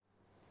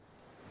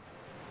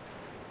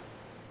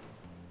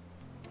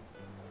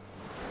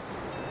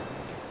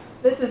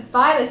This is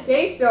By the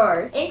Shea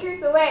Shores.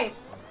 Anchors away.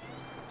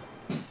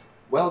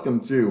 Welcome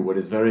to what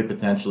is very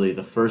potentially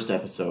the first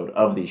episode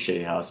of the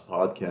Shea House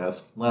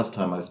podcast. Last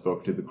time I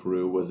spoke to the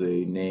crew was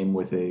a name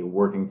with a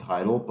working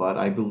title, but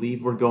I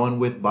believe we're going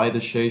with By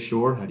the Shea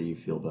Shore. How do you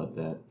feel about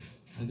that?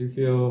 I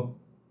feel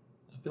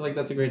like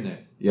that's a great name.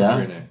 Yeah? That's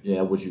a great name.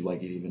 Yeah, would you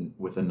like it even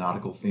with a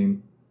nautical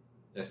theme?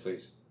 Yes,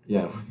 please.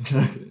 Yeah.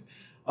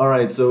 All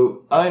right,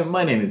 so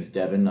my name is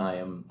Devin. I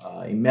am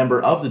a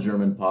member of the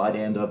German Pod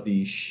and of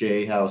the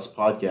Shea House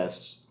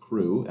podcast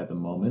crew at the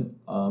moment.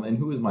 And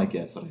who is my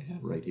guest that I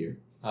have right here?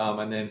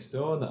 My name's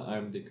Dylan.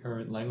 I'm the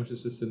current language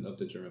assistant of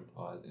the German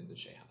Pod in the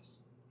Shea House.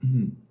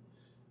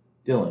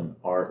 Dylan,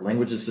 our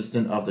language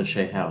assistant of the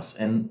Shea House.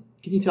 And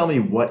can you tell me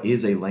what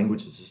is a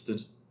language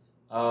assistant?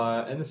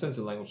 In the sense,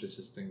 the language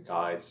assistant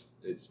guides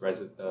his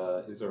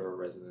or her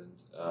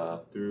resident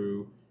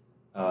through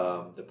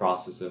the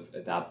process of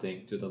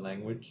adapting to the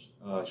language,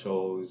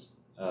 shows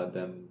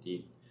them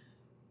the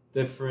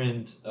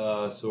different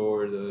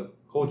sort of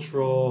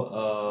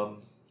cultural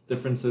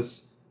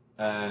differences,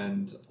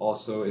 and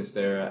also is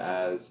there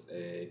as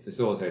a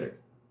facilitator.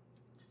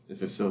 It's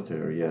a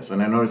facilitator, yes.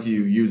 And I notice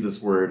you use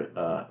this word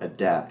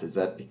adapt. Is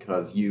that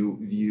because you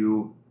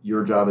view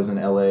your job as an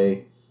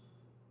LA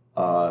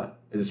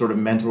as a sort of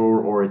mentor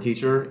or a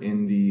teacher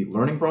in the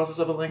learning process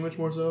of a language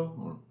more so?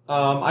 Or?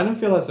 I don't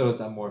feel as though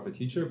I'm more of a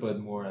teacher, but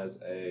more as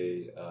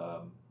a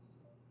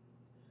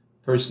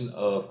person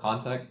of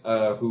contact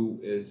who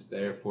is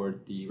there for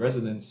the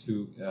residents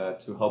who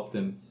to help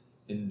them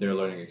in their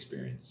learning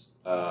experience,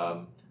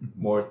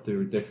 more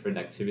through different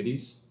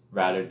activities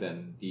rather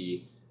than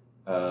the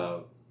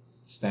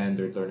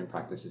standard learning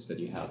practices that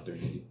you have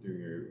through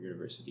your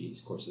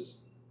university's courses.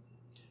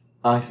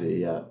 I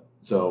see, yeah.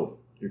 So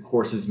your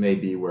courses may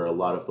be where a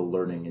lot of the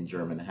learning in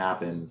German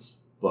happens,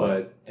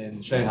 but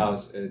in Shea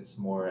House, it's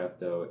more of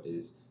though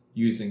is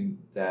using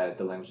the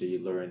language that you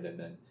learned and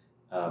then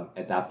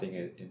adapting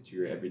it into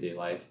your everyday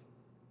life,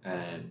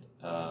 and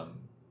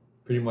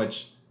pretty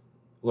much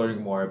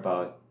learning more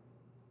about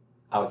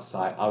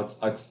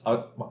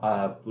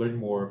learning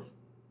more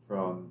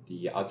from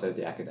the outside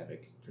the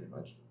academics, pretty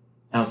much.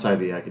 Outside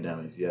the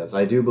academics, yes.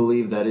 I do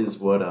believe that is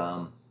what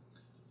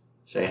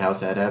Shea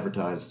House had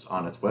advertised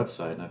on its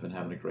website, and I've been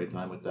having a great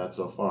time with that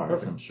so far,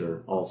 Perfect. as I'm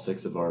sure all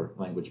 6 of our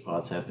language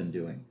pods have been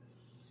doing.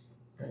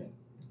 Great.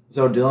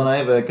 So, Dylan, I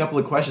have a couple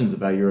of questions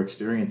about your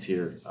experience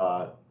here,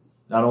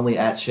 not only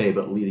at Shea,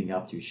 but leading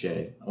up to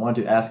Shea. I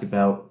wanted to ask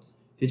about,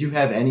 did you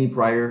have any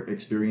prior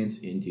experience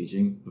in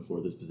teaching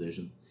before this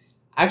position?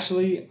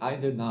 Actually, I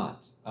did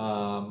not.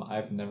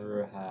 I've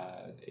never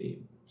had a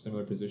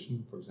similar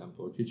position, for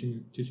example,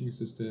 teaching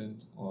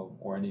assistant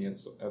or any of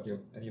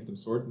the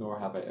sort, nor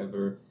have I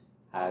ever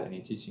had any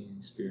teaching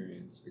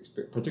experience,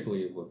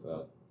 particularly with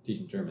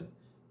teaching German.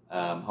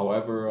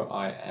 However,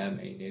 I am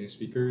a native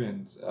speaker,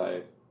 and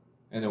I've,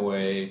 in a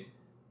way,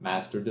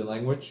 mastered the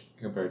language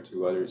compared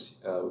to others,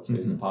 I would say,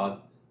 in the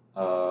pod.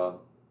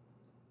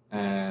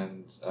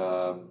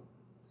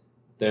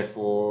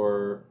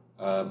 Therefore,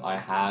 I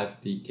have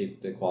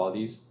the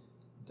qualities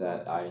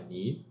that I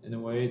need, in a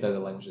way, that a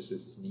language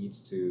assistant needs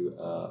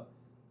to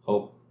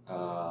help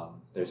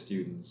their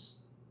students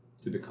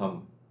to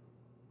become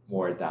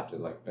more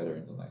adapted, better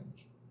in the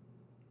language.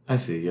 I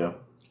see, yeah.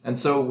 And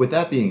so, with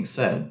that being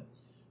said,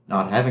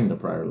 not having the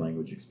prior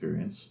language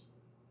experience,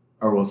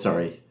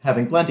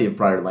 having plenty of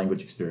prior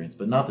language experience,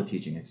 but not the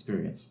teaching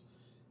experience,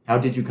 how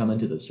did you come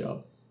into this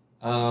job?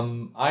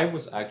 I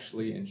was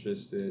actually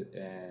interested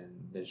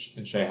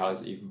in Shea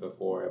House even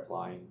before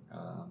applying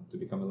to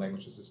become a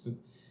language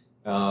assistant.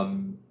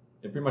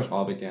 It pretty much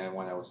all began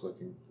when I was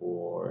looking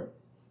for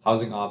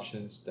housing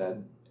options that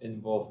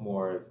involve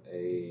more of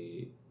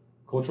a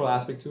cultural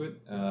aspect to it.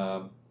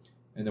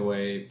 In a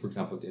way, for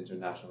example, the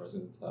international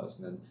residence house.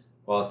 And then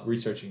while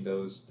researching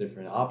those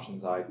different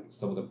options, I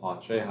stumbled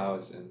upon Shea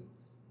House and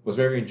was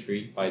very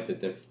intrigued by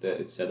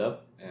its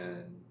setup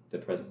and the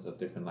presence of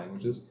different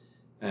languages.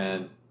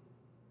 And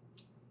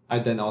I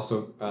then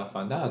also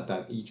found out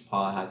that each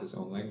pod has its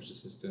own language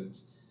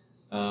assistant.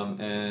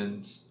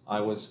 And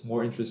I was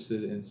more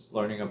interested in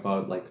learning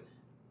about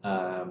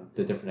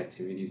the different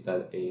activities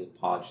that a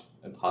pod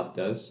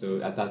does.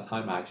 So at that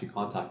time, I actually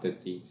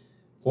contacted the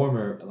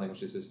former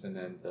language assistant,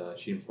 and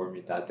she informed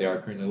me that they are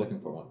currently looking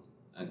for one.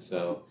 And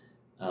so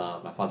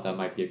I thought that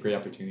might be a great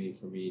opportunity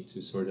for me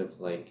to sort of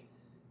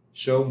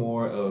show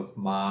more of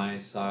my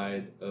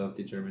side of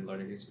the German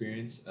learning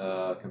experience,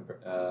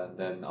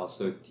 then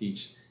also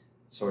teach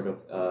sort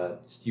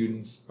of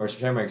students, or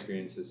share my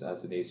experiences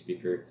as a native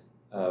speaker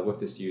with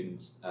the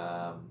students,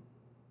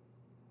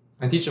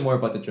 and teach them more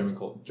about the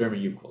German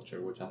youth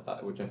culture, which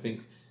I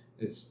think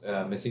is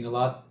missing a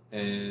lot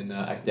in the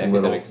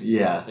academics.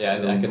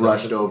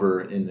 Brushed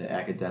over in the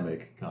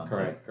academic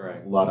context.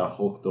 Correct. A lot of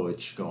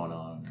Hochdeutsch going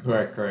on.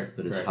 Correct.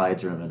 That is High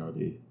German, or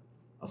the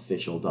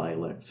official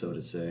dialect, so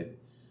to say.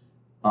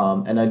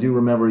 And I do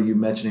remember you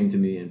mentioning to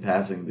me in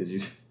passing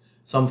that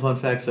some fun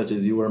facts, such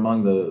as you were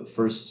among the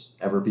first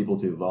ever people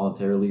to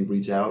voluntarily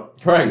reach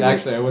out. Correct.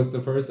 Actually, I was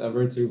the first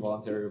ever to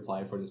voluntarily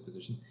apply for this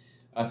position.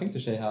 I think the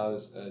Shea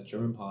House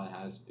German Pod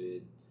has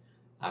been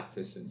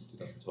active since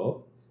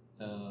 2012,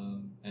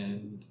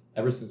 and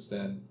ever since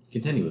then,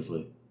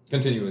 Continuously.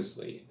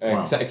 continuously,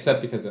 Wow.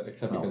 except because of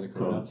COVID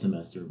Corona.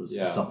 semester was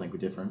Yeah. something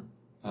different.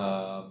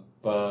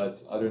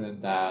 But other than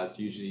that,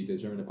 usually the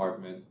German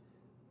department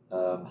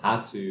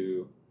had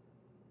to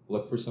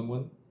look for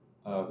someone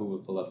who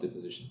would fill up the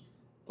position.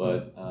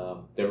 But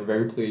they were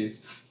very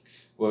pleased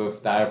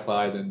with that I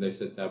applied, and they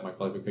said that my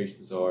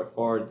qualifications are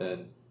far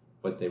than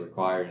what they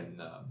require, and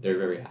they're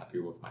very happy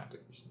with my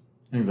application.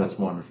 I think that's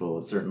wonderful.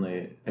 It's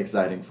certainly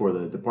exciting for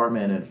the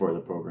department and for the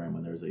program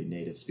when there's a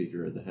native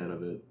speaker at the head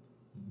of it.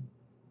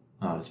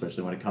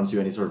 Especially when it comes to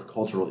any sort of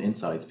cultural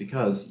insights,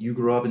 because you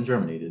grew up in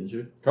Germany, didn't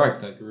you?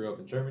 Correct. I grew up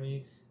in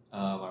Germany.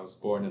 I was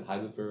born in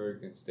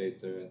Heidelberg and stayed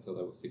there until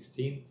I was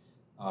 16.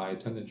 I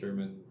attended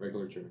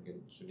regular German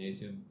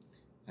gymnasium,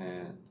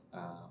 and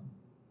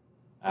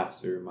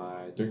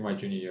during my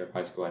junior year of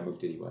high school, I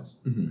moved to the U.S.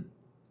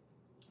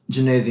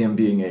 Gymnasium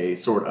being a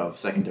sort of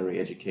secondary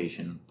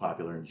education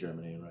popular in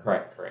Germany,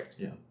 right? Correct.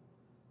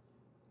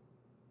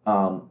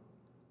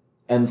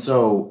 And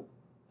so,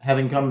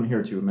 having come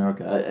here to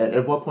America,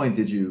 at what point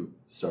did you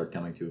start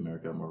coming to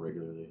America more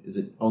regularly? Is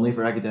it only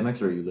for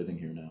academics, or are you living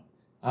here now?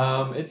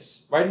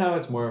 It's right now.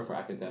 It's more for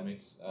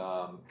academics.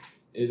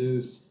 It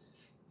is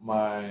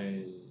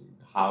my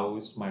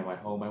house, my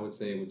home. I would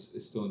say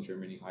it's still in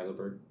Germany,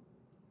 Heidelberg.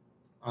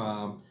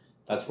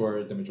 That's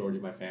where the majority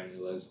of my family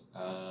lives.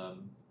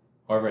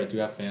 However, I do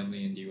have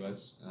family in the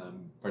U.S.,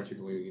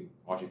 particularly in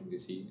Washington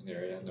D.C. in the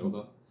area,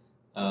 Nova,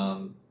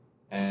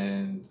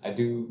 and I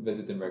do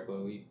visit them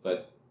regularly.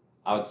 But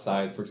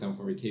outside, for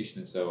example, for vacation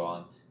and so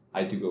on,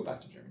 I do go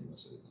back to Germany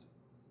most of the time.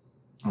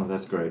 Oh,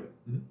 that's great.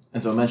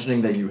 And so,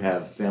 mentioning that you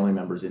have family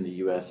members in the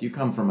U.S., you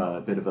come from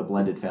a bit of a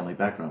blended family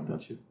background,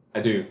 don't you?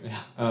 I do.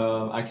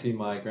 Actually,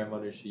 my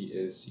grandmother,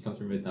 she comes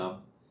from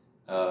Vietnam.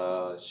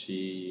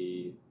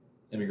 She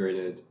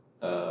immigrated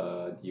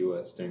the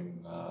U.S.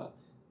 during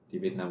the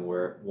Vietnam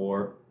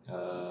War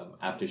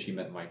after she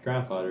met my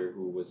grandfather,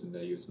 who was in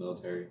the U.S.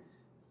 military.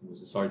 He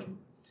was a sergeant,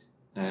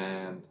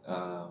 and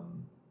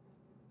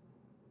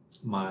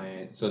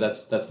so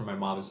that's from my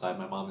mom's side.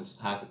 My mom is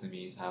half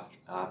Vietnamese, half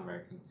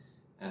American,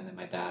 and then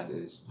my dad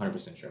is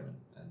 100% German.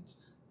 And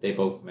they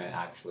both met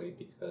actually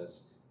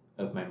because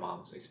of my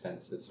mom's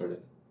extensive sort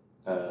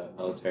of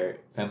military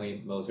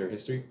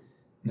history,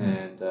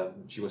 and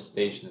she was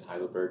stationed at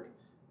Heidelberg,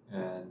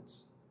 and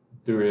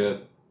through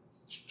a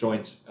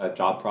joint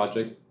job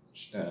project,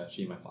 she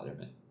and my father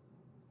met.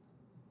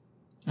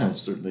 That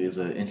certainly is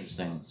an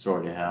interesting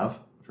story to have.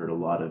 I've heard a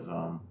lot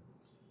of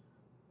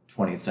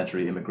 20th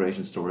century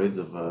immigration stories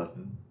of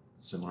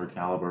similar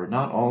caliber.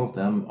 Not all of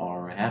them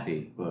are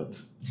happy,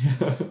 but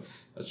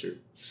that's true.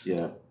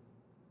 Yeah.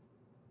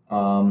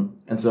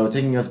 And so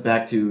taking us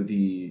back to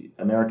the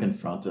American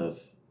front of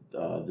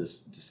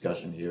this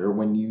discussion here,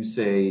 when you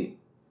say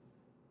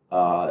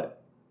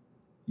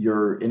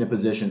you're in a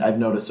position, I've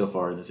noticed so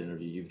far in this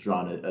interview, you've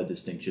drawn a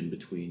distinction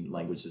between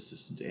language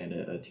assistant and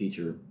a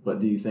teacher, but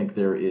do you think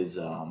there is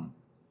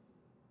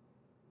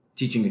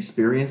teaching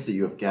experience that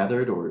you have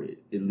gathered, or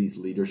at least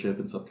leadership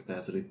in some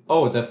capacity?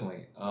 Oh,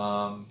 definitely.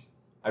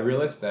 I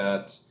realized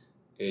that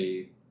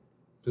a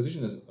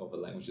position of a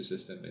language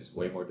assistant is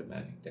way more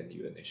demanding than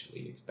you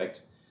initially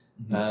expect.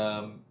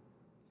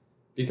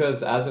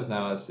 Because as of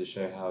now, as the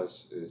Shea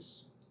House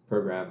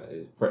program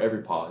is, for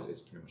every pod, is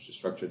pretty much the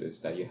structure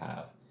is that you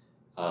have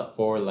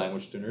 4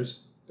 language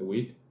tuners a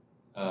week,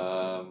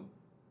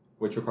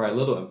 which require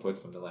little input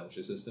from the language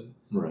assistant.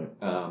 Right.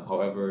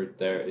 However,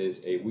 there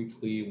is a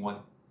weekly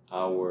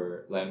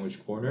 1-hour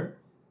language corner,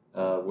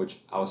 which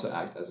also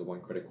acts as a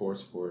 1-credit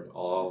course for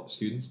all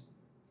students,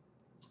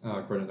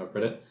 credit no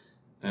credit.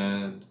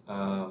 And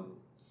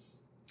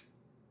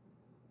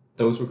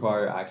those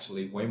require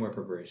actually way more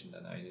preparation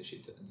than I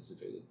initially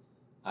anticipated.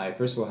 I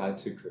first of all had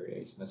to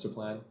create a semester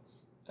plan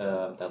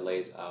that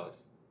lays out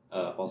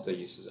all the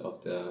uses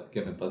of the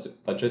given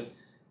budget,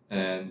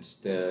 and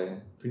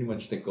pretty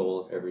much the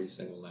goal of every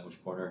single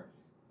language corner,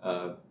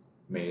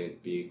 may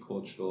it be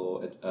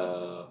cultural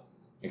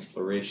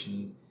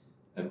exploration,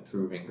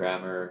 improving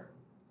grammar,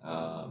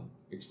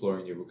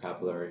 exploring your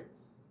vocabulary,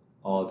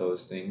 all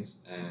those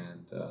things.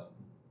 And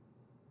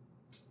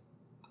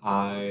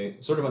I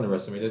sort of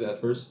underestimated it at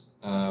first,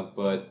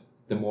 but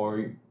the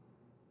more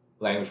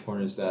language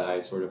corners that I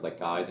sort of like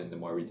guide and the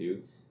more we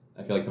do,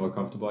 I feel like the more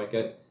comfortable I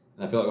get.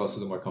 And I feel like also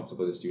the more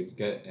comfortable the students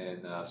get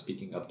in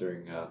speaking up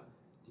during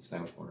these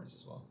language corners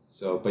as well.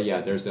 So, but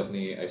yeah, there's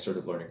definitely a sort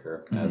of learning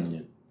curve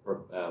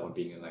when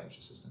being a language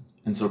assistant.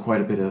 And so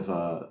quite a bit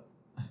of,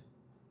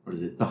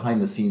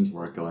 behind the scenes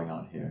work going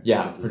on here.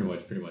 Yeah, pretty much.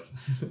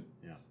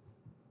 Yeah.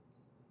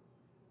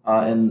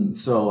 And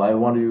so I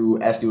want to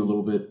ask you a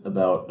little bit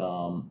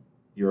about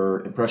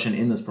your impression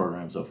in this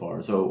program so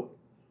far. So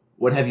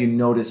what have you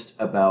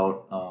noticed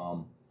about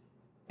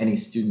any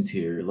students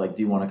here? Like,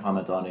 do you want to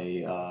comment on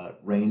a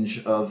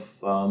range of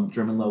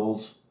German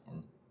levels?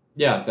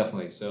 Yeah,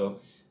 definitely. So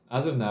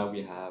as of now,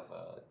 we have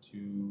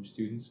 2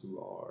 students who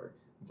are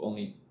we've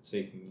only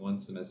taken one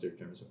semester of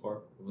German so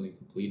far. We've only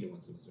completed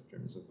one semester of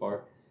German so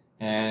far.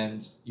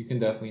 And you can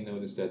definitely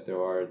notice that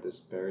there are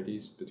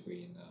disparities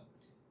between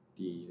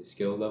the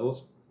skill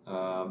levels.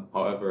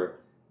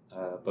 However,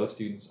 both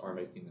students are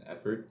making an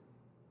effort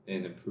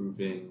in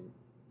improving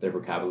their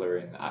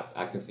vocabulary and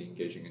actively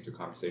engaging into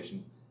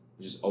conversation,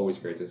 which is always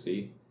great to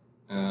see.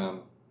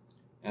 And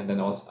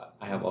then also,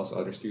 I have also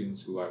other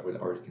students who I would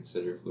already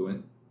consider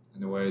fluent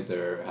in a way. They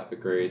have a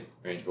great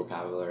range of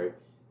vocabulary.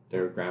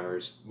 Their grammar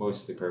is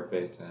mostly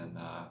perfect, and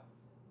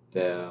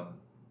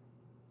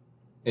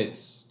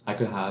I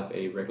could have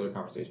a regular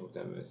conversation with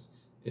them as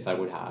if I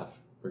would have,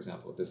 for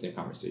example, the same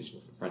conversation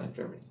with a friend in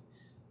Germany.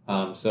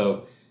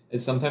 So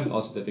it's sometimes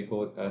also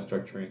difficult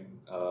structuring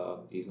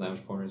these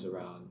language corners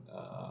around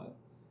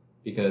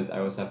because I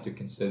always have to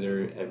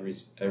consider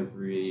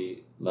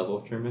every level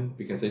of German,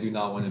 because I do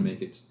not want to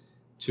make it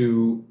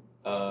too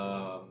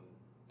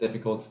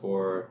difficult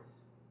for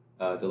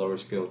the lower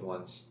skilled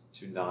ones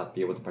to not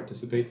be able to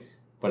participate,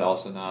 but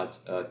also not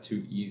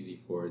too easy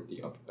for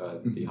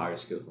the higher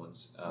skilled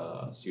ones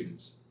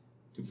students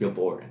to feel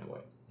bored in a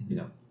way, you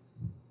know.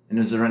 And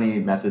is there any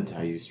method to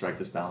how you strike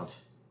this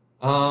balance?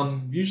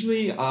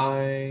 Usually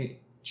I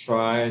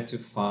try to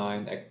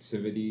find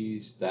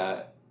activities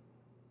that,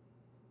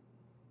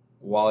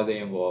 while they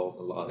involve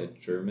a lot of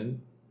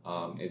German,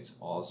 it's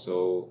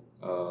also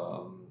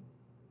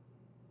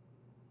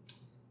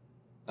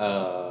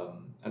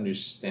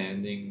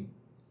understanding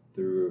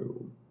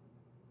through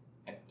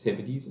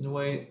activities in a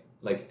way,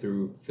 like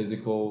through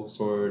physical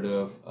sort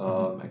of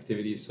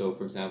activities. So,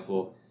 for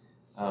example,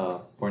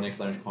 for next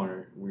language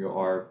corner, we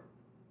are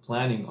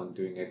planning on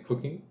doing a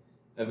cooking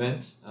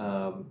event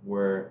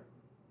where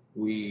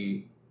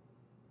we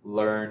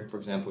learn, for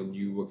example,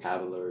 new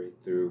vocabulary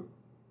through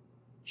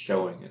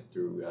showing it,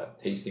 through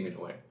tasting in a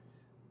way.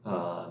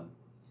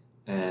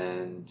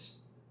 And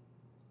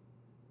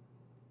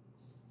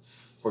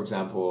for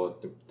example,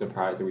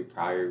 the week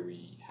prior,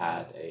 we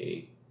had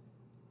a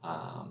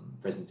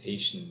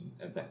presentation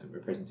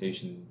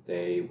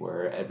day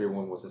where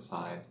everyone was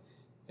assigned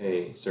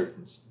a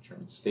certain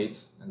German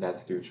state, and they had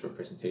to do a short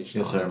presentation.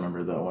 Yes, I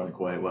remember that one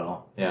quite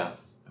well. Yeah,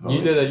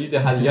 you did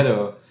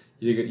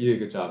a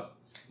good job.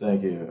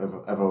 Thank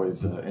you. I've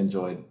always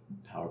enjoyed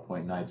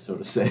PowerPoint nights, so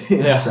to say,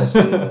 Yeah.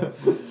 especially the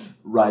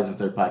rise of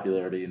their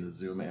popularity in the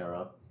Zoom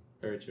era.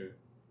 Very true.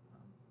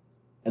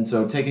 And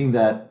so, taking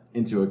that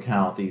into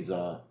account, these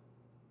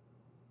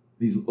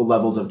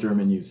levels of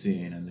German you've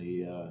seen and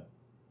the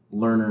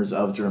learners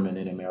of German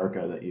in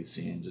America that you've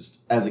seen,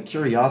 just as a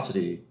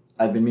curiosity,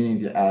 I've been meaning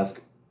to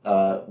ask,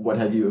 what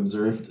have you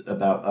observed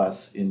about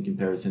us in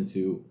comparison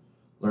to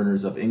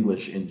learners of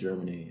English in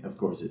Germany? Of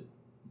course, it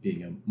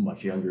being a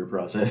much younger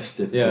process.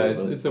 Yeah,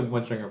 it's a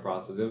much younger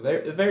process.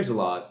 It varies a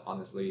lot,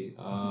 honestly.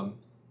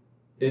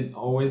 It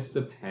always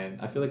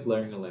depends. I feel like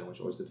learning a language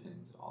always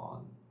depends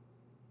on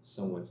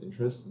someone's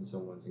interest and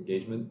someone's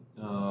engagement.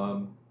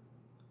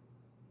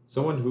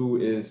 Someone who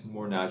is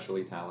more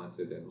naturally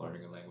talented in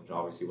learning a language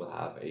obviously will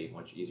have a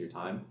much easier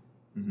time,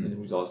 and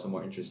who's also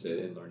more interested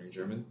in learning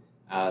German,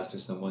 as to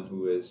someone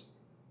who is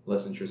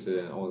less interested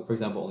in, for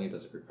example, only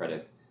does it for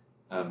credit,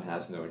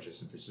 has no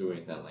interest in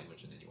pursuing that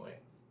language in any way.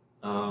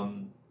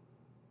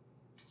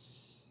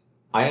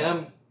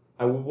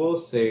 I will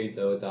say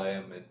though that I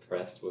am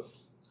impressed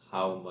with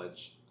how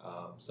much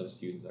some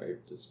students are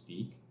able to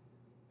speak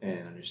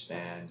and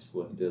understand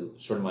with the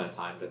short amount of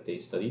time that they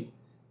study.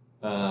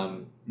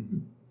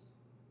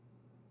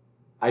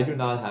 I do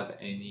not have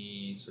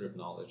any sort of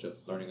knowledge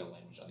of learning a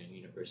language on a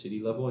university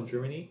level in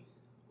Germany.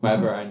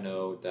 However, I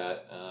know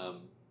that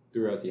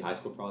throughout the high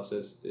school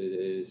process, it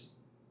is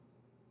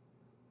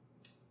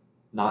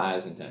not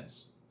as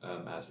intense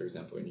as, for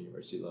example, in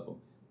university level.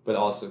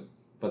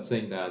 But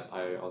saying that,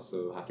 I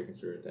also have to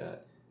consider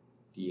that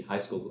the high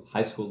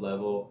school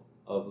level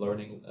of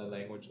learning a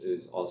language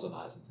is also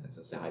not as intense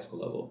as the high school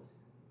level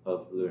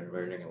of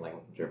learning a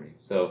language in Germany.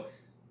 So,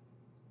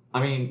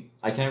 I mean,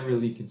 I can't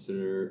really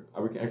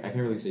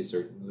say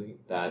certainly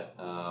that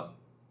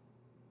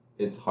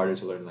it's harder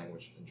to learn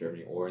language in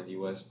Germany or in the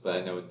US, but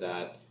I know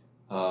that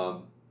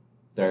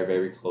they're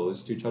very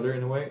close to each other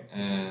in a way,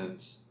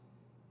 and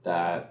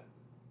that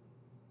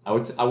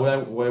what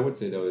I would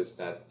say though is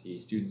that the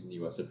students in the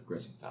US are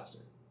progressing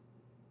faster.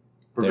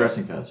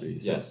 Progressing faster, you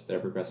said? Yes, they're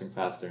progressing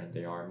faster, and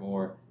they are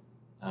more.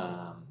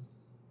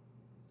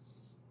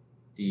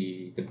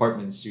 The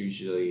departments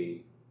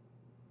usually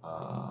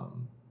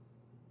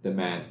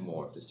demand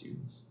more of the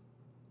students,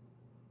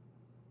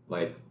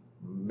 like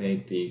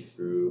maybe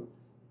through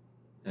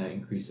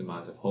increased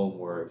amounts of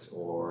homeworks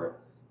or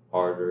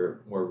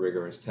harder, more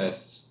rigorous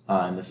tests.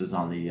 And this is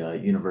on the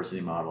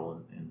university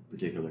model in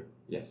particular.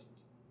 Yes.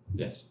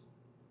 Yes,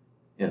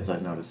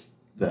 I've noticed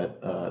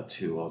that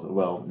too. Also,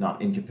 well,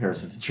 not in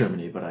comparison to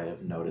Germany, but I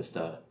have noticed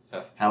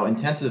how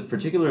intensive,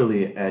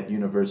 particularly at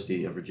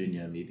University of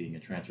Virginia, me being a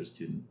transfer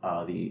student,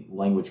 the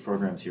language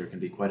programs here can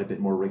be quite a bit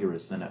more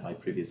rigorous than at my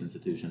previous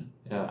institution.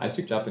 Yeah, I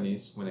took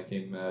Japanese when I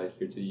came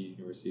here to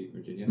University of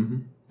Virginia,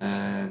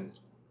 and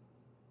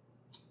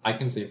I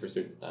can say for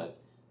certain that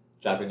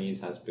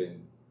Japanese has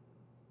been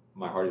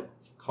my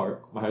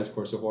hardest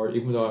course so far.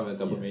 Even though I'm a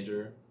double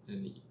major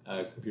in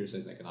computer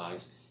science and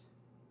economics,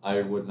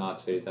 I would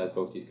not say that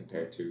both these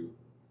compare to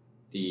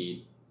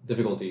the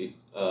difficulty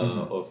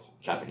of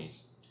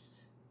Japanese.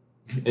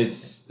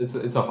 It's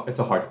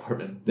a hard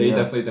department. They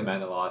definitely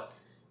demand a lot.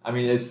 I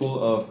mean, it's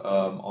full of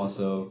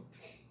also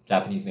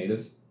Japanese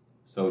natives,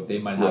 so they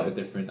might have a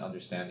different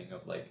understanding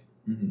of like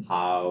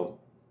how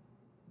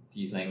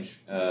these language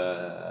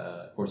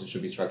courses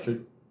should be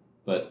structured,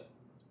 but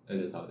it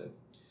is how it is.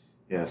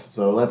 Yes,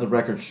 so let the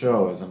record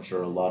show, as I'm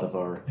sure a lot of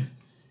our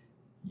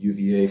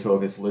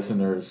UVA-focused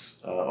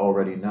listeners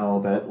already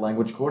know, that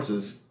language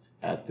courses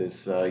at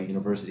this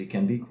university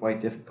can be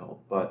quite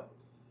difficult, but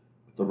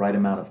with the right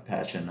amount of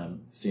passion,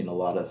 I'm seeing a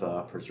lot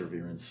of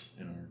perseverance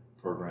in our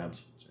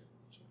programs.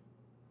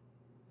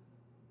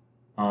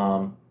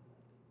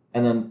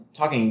 And then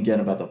talking again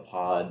about the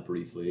pod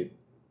briefly,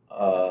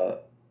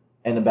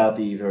 and about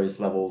the various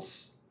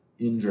levels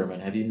in German,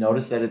 have you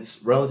noticed that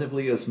it's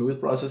relatively a smooth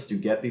process to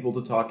get people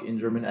to talk in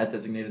German at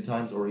designated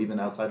times or even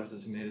outside of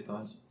designated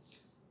times?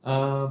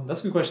 That's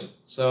a good question.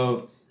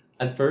 So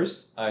at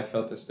first, I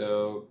felt as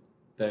though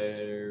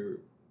the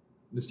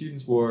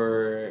students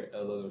were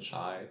a little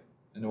shy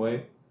in a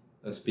way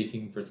of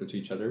speaking first to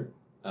each other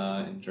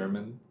in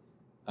German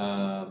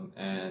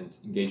and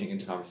engaging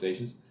into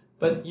conversations.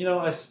 But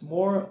as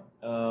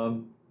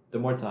the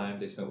more time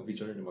they spend with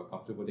each other, the more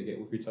comfortable they get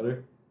with each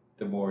other,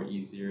 the more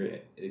easier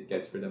it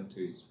gets for them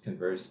to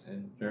converse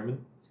in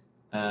German.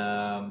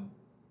 And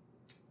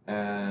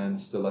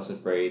the less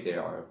afraid they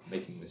are of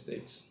making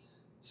mistakes.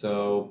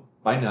 So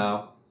by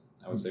now,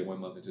 I would say 1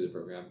 month into the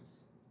program,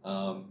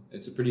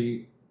 it's a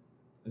fairly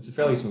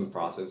smooth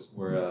process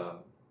where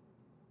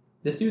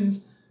the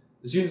students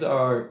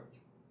are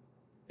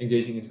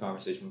engaging into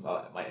conversation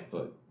without my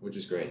input, which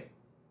is great.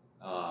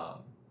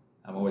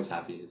 I'm always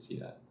happy to see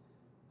that.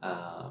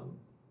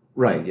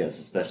 Right, yes,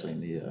 especially in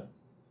the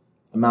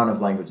amount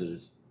of language that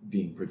is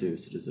being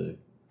produced. It is a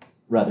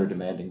rather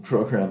demanding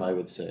program, I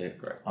would say.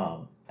 Correct.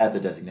 At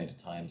the designated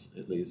times,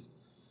 at least.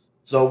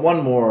 So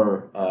one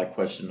more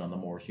question on the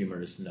more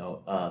humorous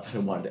note that I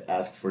wanted to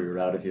ask before you're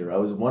out of here. I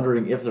was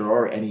wondering if there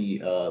are any,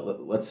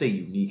 let's say,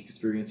 unique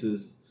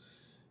experiences,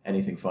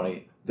 anything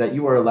funny, that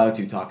you are allowed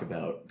to talk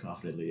about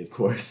confidently, of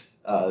course,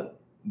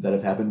 that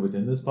have happened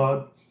within this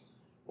pod,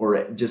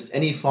 or just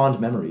any fond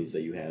memories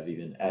that you have,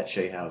 even at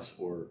Shea House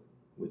or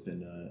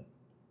within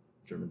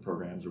German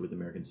programs or with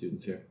American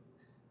students here.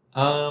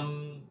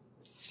 I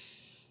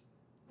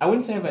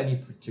wouldn't say I have any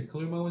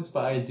particular moments,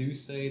 but I do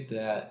say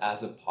that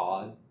as a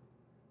pod,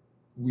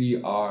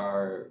 we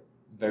are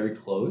very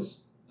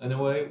close in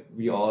a way.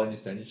 We all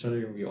understand each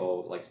other and we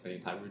all like spending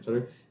time with each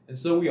other. And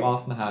so we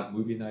often have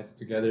movie nights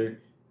together.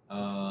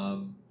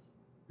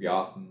 We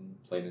often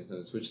play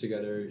Nintendo Switch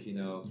together,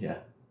 Yeah.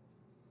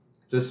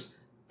 Just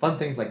fun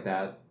things like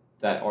that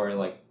are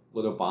like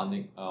little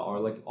bonding,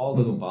 or like all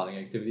little bonding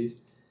activities.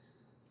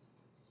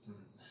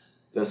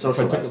 The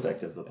social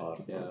aspect of the pod,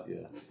 of course,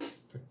 yeah.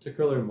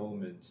 Particular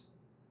moment.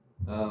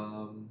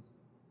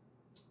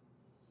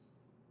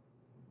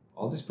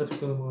 All these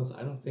particular moments,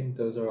 I don't think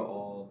those are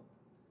all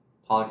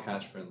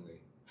podcast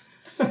friendly.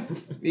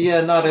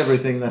 Yeah, not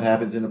everything that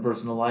happens in a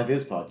personal life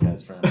is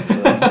podcast friendly.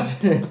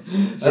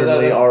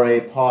 Certainly are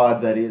a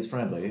pod that is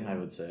friendly, I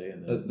would say.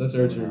 And that's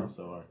very true.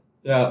 So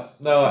yeah,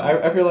 no,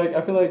 I feel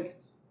like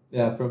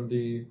yeah, from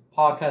the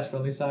podcast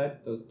friendly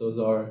side, those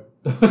are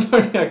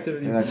the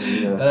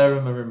activities that I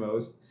remember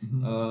most.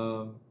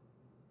 Mm-hmm.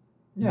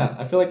 Yeah,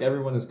 I feel like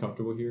everyone is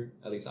comfortable here.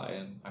 At least I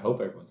am. I hope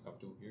everyone's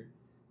comfortable here.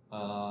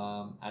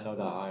 I know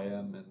that I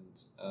am, and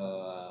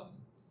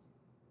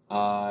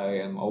I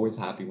am always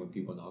happy when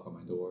people knock on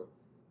my door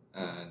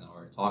and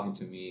are talking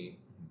to me,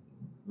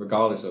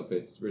 regardless of if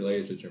it's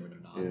related to German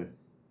or not. Yeah.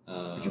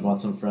 Would you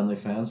want some friendly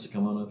fans to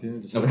come on up here?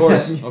 Just of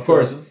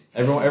course.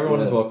 Everyone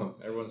is welcome.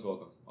 Everyone is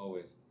welcome,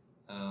 always.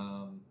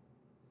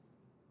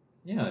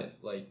 Yeah,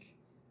 like,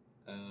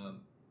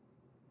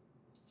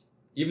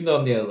 even though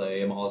I'm in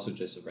LA, I'm also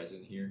just a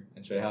resident here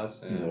in Shea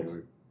House, and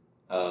exactly.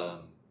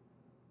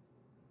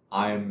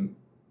 I'm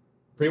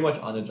pretty much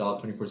on the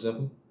job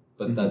 24/7,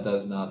 but that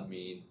does not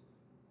mean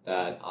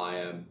that I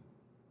am.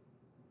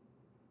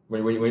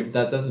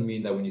 That doesn't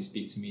mean that when you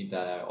speak to me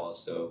that I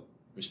also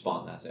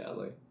respond as a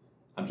LA.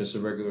 I'm just a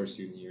regular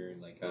student here, and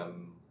like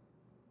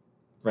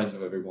friends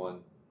with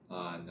everyone,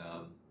 and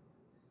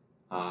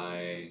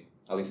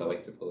at least I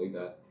like to believe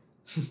that,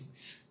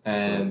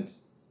 and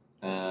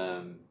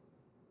I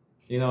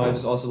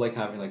just also like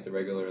having like the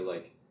regular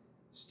like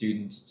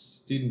student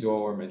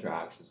dorm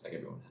interactions like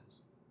everyone has.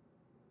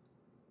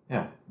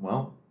 Yeah,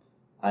 well,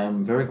 I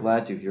am very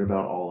glad to hear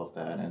about all of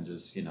that, and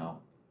just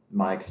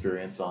my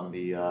experience on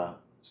the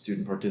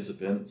student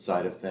participant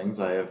side of things.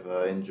 I have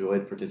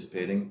enjoyed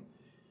participating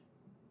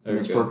in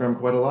this program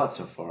quite a lot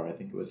so far. I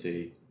think it was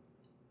a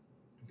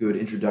good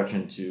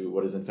introduction to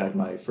what is in fact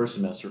my first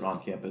semester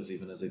on campus,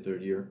 even as a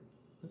third year.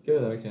 That's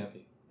good. That makes me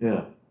happy.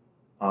 Yeah.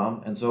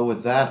 And so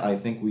with that, I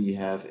think we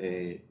have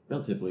a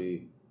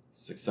relatively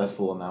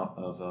successful amount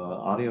of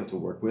audio to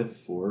work with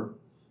for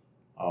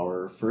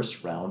our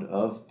first round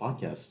of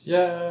podcasts.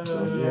 Yeah.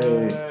 So,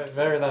 yay.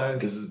 Very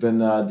nice. This has been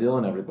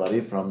Dylan, everybody,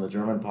 from the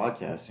German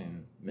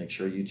Podcasting. Make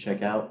sure you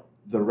check out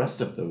the rest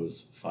of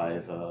those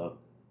 5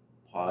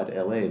 Pod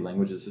LA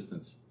language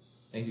assistants.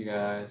 Thank you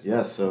guys.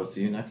 Yes, so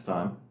see you next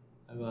time.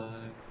 Bye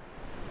bye.